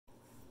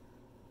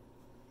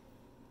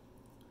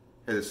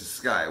Hey, this is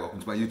Sky. Welcome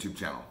to my YouTube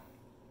channel.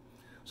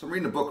 So I'm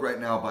reading a book right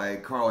now by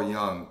Carl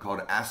Jung called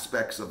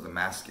Aspects of the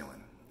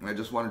Masculine. And I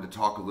just wanted to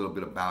talk a little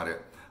bit about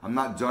it. I'm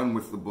not done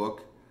with the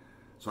book,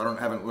 so I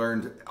haven't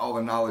learned all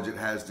the knowledge it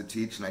has to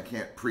teach, and I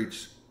can't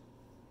preach,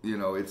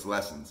 its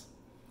lessons.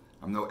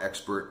 I'm no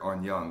expert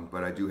on Jung,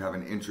 but I do have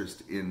an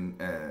interest in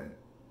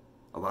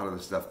a lot of the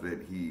stuff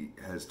that he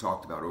has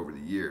talked about over the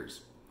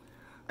years.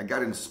 I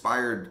got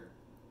inspired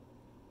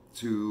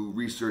to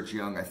research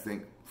Jung, I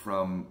think,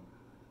 from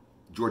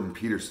Jordan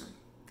Peterson,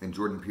 and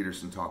Jordan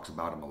Peterson talks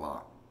about him a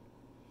lot.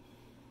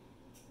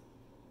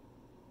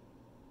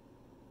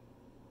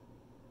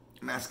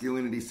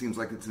 Masculinity seems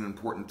like it's an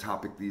important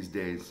topic these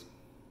days.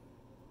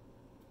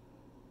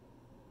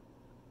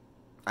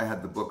 I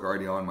had the book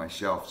already on my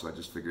shelf, so I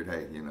just figured,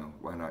 hey,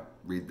 why not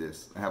read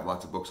this? I have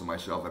lots of books on my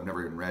shelf I've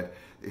never even read.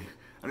 I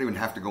don't even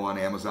have to go on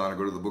Amazon or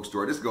go to the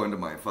bookstore. I just go into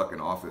my fucking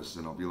office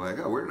and I'll be like,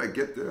 oh, where did I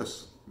get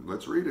this?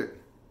 Let's read it.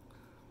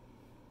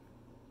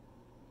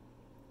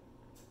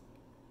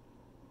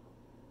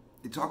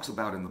 He talks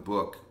about in the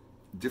book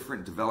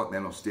different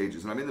developmental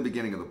stages, and I'm in the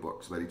beginning of the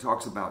book, so that he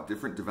talks about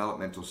different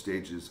developmental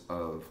stages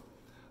of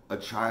a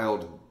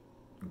child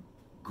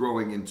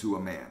growing into a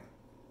man.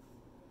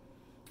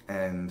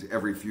 And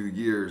every few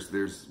years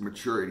there's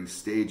maturity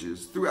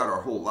stages throughout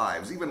our whole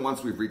lives. Even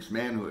once we've reached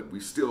manhood,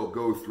 we still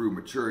go through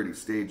maturity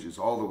stages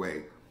all the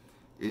way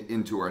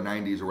into our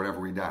 90s or whenever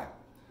we die.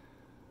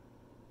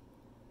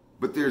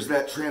 But there's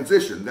that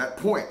transition, that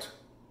point.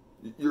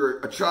 You're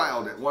a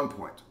child at one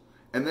point.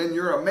 And then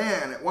you're a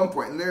man at one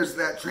point, and there's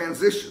that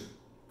transition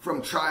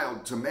from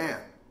child to man.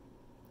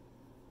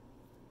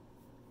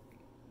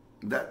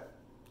 That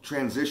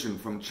transition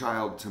from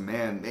child to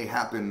man may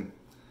happen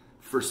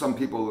for some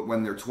people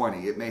when they're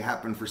 20. It may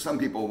happen for some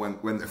people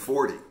when they're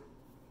 40. It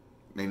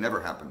may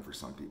never happen for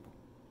some people.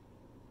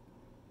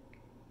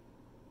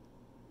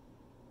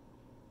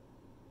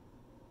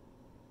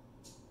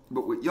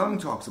 But what Jung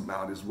talks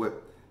about is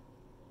what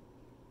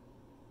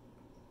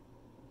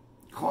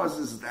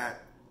causes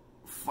that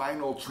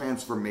final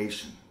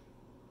transformation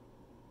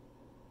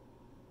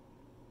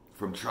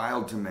from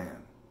child to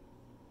man,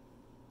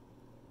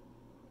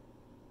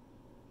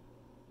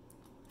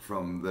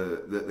 from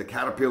the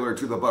caterpillar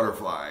to the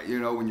butterfly,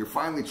 when you're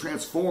finally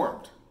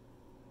transformed,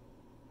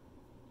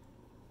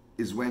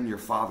 is when your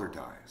father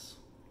dies.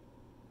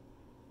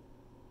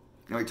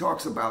 Now he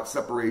talks about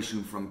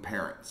separation from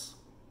parents,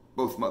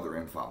 both mother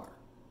and father.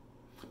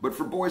 But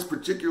for boys,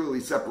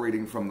 particularly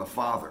separating from the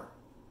father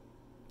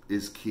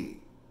is key.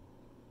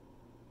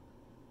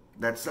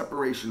 That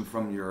separation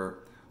from your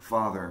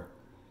father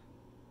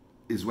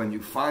is when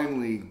you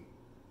finally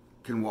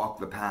can walk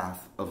the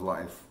path of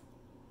life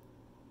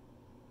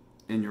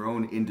in your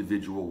own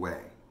individual way,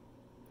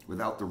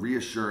 without the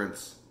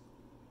reassurance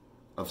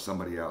of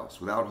somebody else,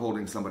 without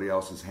holding somebody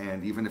else's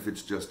hand, even if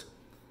it's just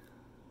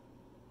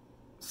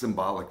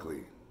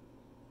symbolically.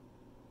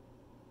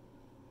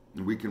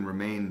 And we can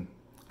remain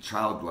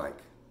childlike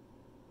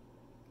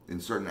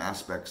in certain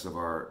aspects of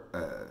our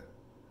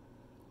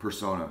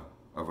persona,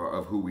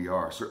 of who we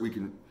are. So we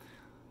can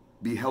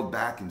be held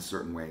back in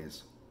certain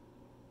ways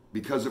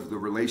because of the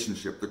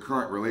relationship, the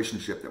current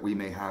relationship that we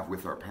may have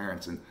with our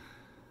parents. And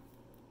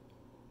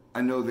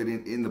I know that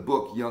in the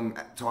book, Jung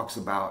talks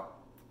about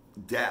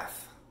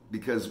death,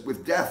 because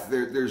with death,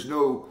 there's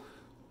no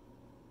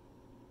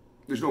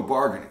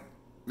bargaining.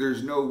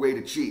 There's no way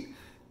to cheat.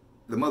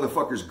 The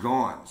motherfucker's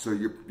gone. So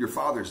your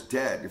father's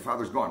dead. Your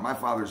father's gone. My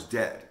father's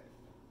dead.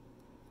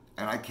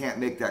 And I can't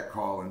make that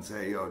call and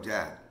say, yo,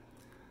 Dad,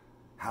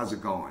 how's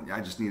it going?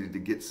 I just needed to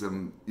get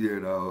some,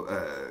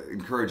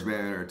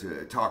 encouragement or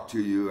to talk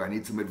to you. I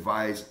need some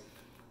advice.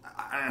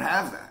 I don't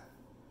have that.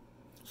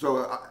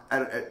 So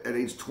at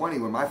age 20,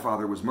 when my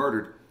father was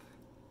murdered,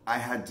 I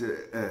had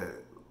to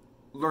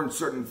learn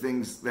certain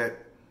things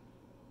that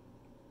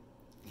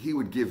he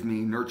would give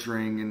me,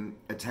 nurturing and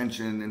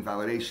attention and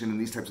validation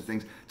and these types of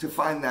things, to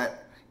find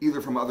that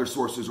either from other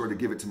sources or to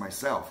give it to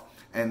myself.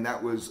 And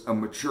that was a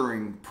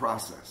maturing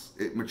process.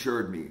 It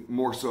matured me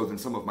more so than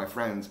some of my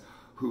friends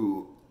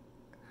who,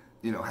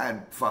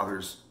 had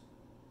fathers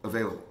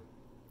available.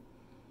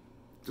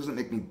 It doesn't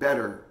make me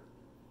better.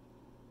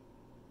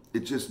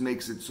 It just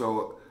makes it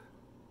so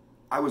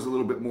I was a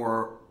little bit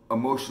more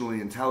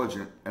emotionally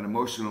intelligent and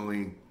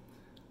emotionally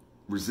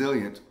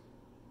resilient,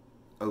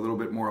 a little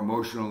bit more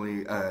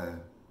emotionally,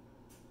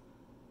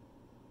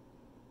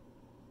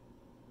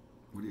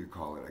 what do you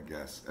call it, I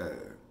guess?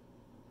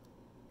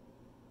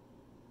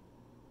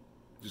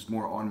 Just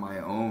more on my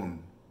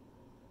own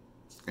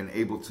and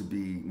able to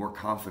be more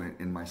confident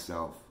in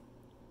myself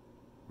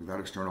without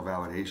external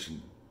validation.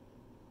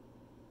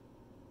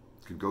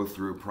 Could go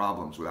through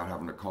problems without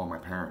having to call my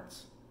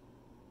parents.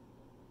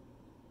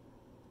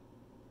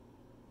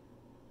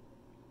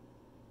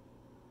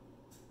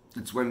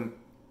 It's when,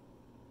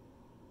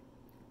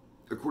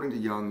 according to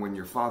Jung, when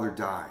your father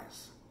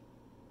dies.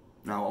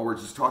 Now, all we're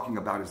just talking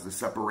about is the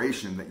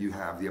separation that you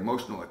have, the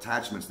emotional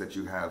attachments that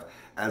you have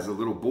as a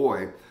little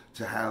boy,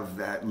 to have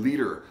that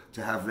leader,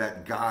 to have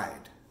that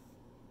guide.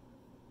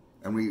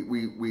 And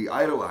And we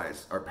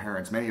idolize our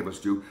parents, many of us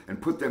do,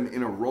 and put them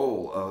in a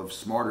role of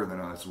smarter than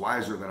us,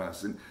 wiser than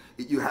us. And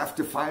you have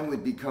to finally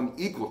become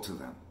equal to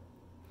them.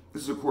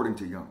 This is according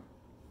to Jung.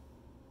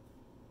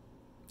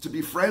 To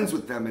be friends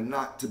with them and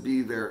not to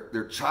be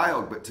their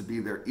child, but to be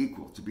their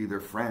equal, to be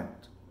their friend.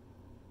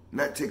 And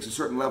that takes a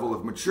certain level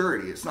of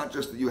maturity. It's not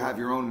just that you have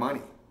your own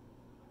money.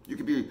 You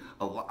could be,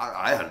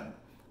 I had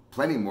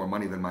plenty more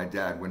money than my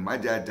dad. When my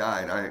dad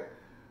died,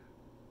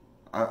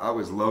 I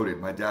was loaded.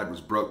 My dad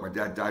was broke. My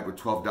dad died with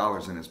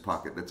 $12 in his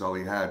pocket. That's all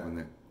he had,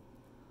 and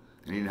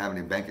he didn't have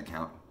any bank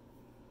account.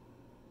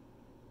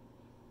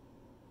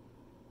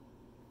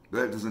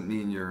 But that doesn't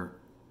mean you're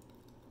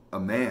a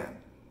man.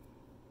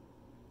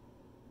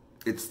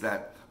 It's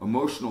that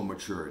emotional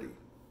maturity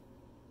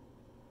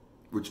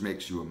which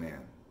makes you a man.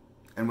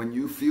 And when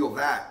you feel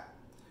that,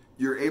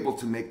 you're able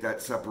to make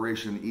that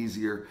separation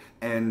easier.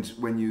 And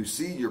when you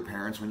see your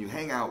parents, when you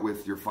hang out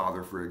with your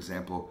father, for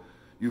example,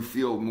 you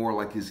feel more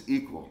like his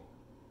equal.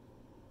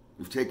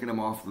 You've taken him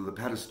off of the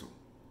pedestal.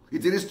 He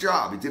did his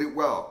job. He did it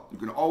well. You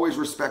can always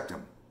respect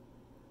him.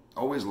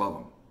 Always love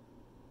him.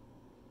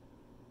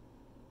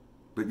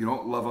 But you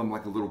don't love him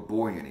like a little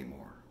boy anymore.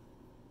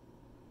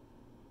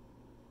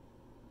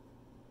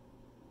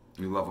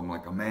 You love him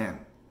like a man.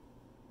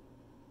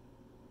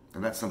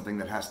 And that's something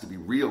that has to be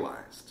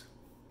realized.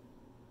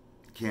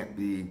 It can't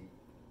be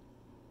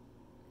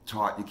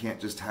taught. You can't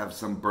just have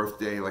some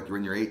birthday like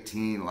when you're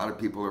 18. A lot of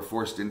people are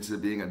forced into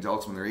being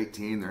adults when they're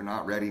 18. They're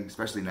not ready,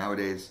 especially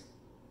nowadays.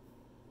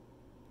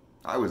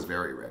 I was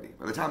very ready.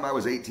 By the time I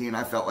was 18,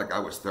 I felt like I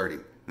was 30.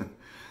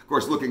 Of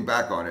course, looking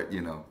back on it,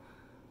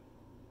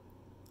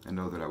 I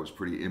know that I was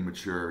pretty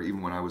immature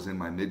even when I was in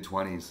my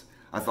mid-20s.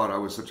 I thought I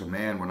was such a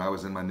man when I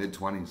was in my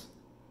mid-20s.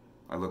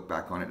 I look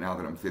back on it now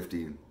that I'm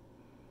 50 and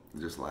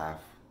just laugh.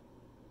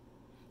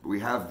 But we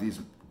have these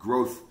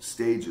growth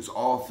stages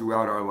all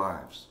throughout our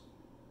lives.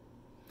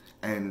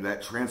 And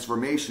that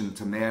transformation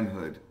to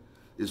manhood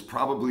is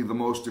probably the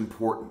most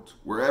important.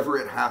 Wherever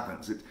it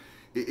happens,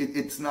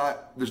 it's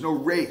not, there's no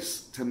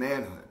race to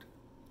manhood.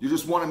 You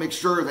just want to make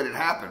sure that it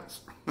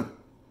happens.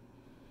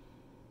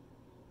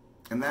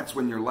 And that's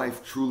when your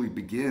life truly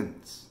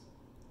begins.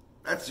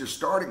 That's your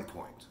starting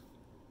point.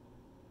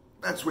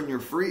 That's when you're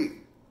free.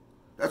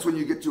 That's when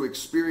you get to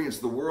experience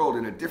the world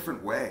in a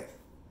different way.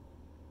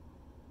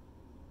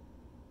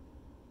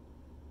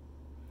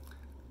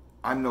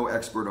 I'm no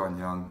expert on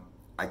Jung.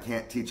 I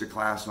can't teach a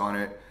class on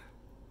it.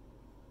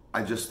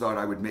 I just thought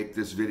I would make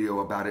this video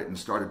about it and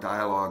start a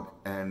dialogue,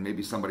 and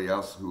maybe somebody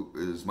else who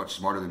is much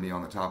smarter than me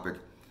on the topic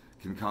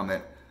can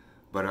comment.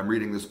 But I'm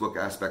reading this book,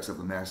 Aspects of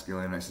the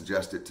Masculine, and I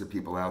suggest it to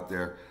people out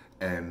there.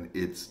 And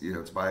it's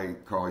by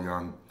Carl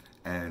Jung.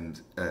 And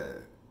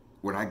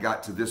when I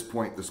got to this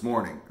point this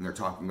morning, and they're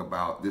talking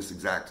about this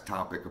exact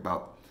topic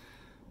about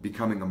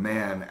becoming a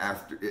man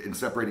after and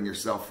separating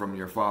yourself from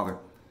your father,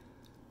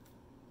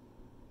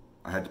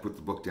 I had to put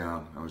the book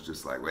down. I was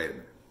just like, wait a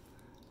minute.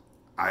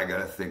 I got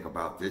to think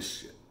about this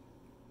shit.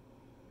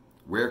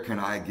 Where can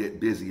I get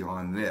busy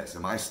on this?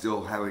 Am I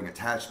still having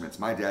attachments?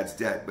 My dad's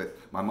dead, but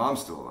my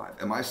mom's still alive.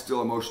 Am I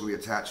still emotionally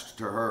attached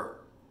to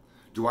her?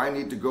 Do I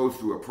need to go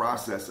through a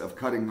process of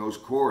cutting those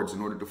cords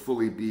in order to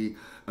fully be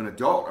an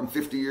adult? I'm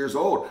 50 years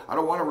old. I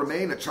don't want to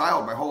remain a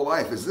child my whole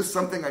life. Is this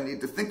something I need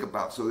to think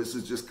about? So this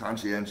is just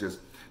conscientious,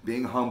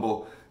 being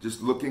humble,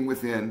 just looking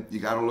within. You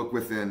got to look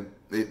within.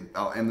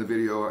 I'll end the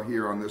video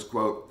here on this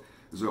quote.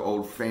 This is an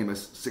old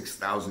famous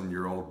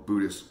 6,000-year-old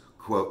Buddhist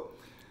quote.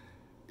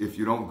 If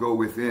you don't go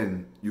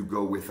within, you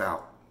go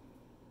without.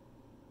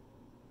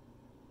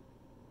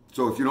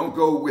 So if you don't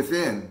go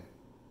within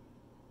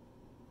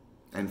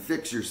and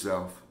fix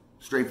yourself,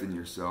 strengthen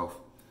yourself,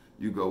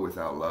 you go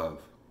without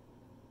love.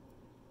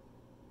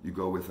 You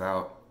go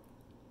without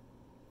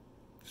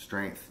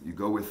strength. You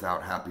go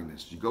without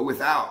happiness. You go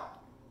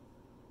without.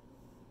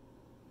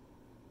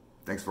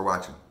 Thanks for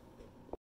watching.